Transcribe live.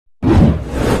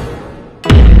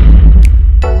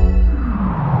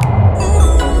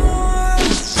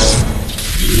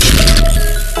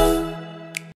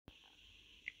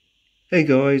Hey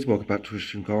guys, welcome back to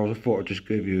Christian Cars. I thought I'd just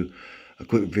give you a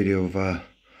quick video of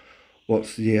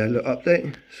what's the little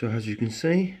update. So as you can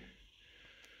see,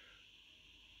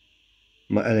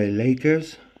 my LA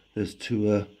Lakers, there's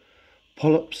two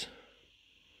polyps.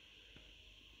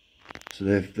 So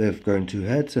they've grown two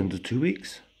heads under 2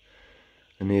 weeks.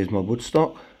 And here's my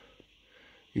Woodstock.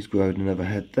 He's grown another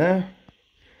head there.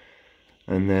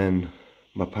 And then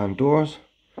my Pandoras,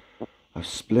 I've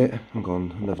split and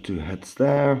gone another 2 heads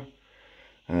there.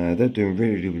 They're doing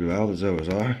really well, the Zoas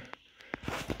are.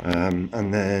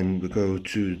 And then we go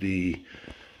to the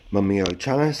Mummy Eye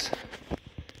Chalice.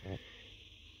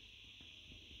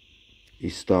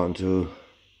 He's starting to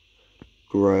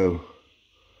grow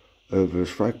over his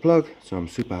frag plug, so I'm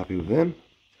super happy with him.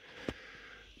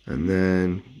 And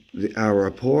then the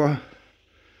Arapora,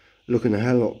 looking a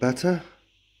hell of a lot better.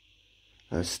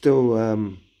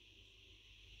 Still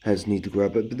heads need to grow,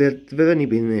 but they've only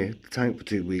been in the tank for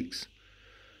 2 weeks.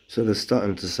 So they're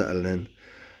starting to settle in.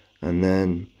 And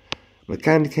then my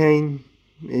candy cane,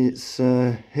 it's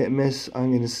hit and miss.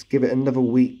 I'm gonna give it another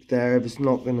week there. If it's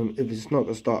not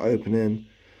gonna start opening,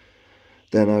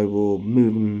 then I will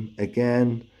move him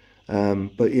again.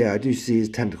 But yeah, I do see his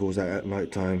tentacles out at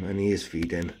night time, and he is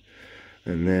feeding.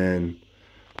 And then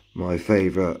my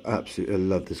favourite, absolutely, I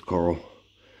love this coral.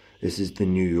 This is the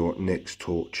New York Knicks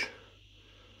torch.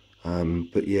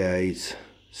 But yeah, he's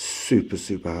super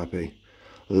happy.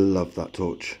 Love that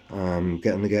torch.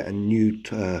 Getting to get a new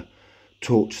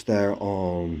torch there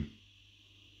on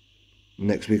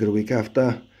next week or the week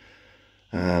after.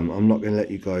 I'm not going to let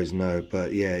you guys know,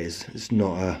 but yeah, it's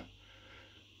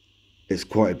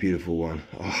quite a beautiful one.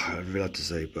 Oh, I'd really like to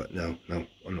say, but no, I'm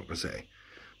not going to say.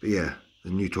 But yeah,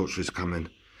 the new torch is coming.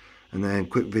 And then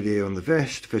quick video on the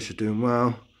fish. The fish are doing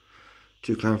well.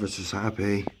 2 clownfish are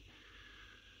happy.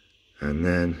 And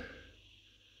then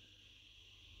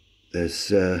there's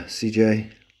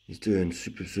CJ, he's doing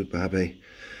super happy.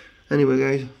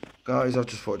 Anyway guys, I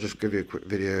just thought I'd just give you a quick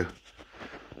video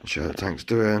and show how the tank's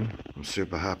doing. I'm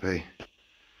super happy,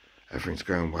 everything's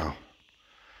going well.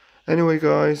 Anyway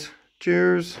guys,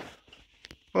 cheers,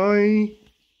 bye.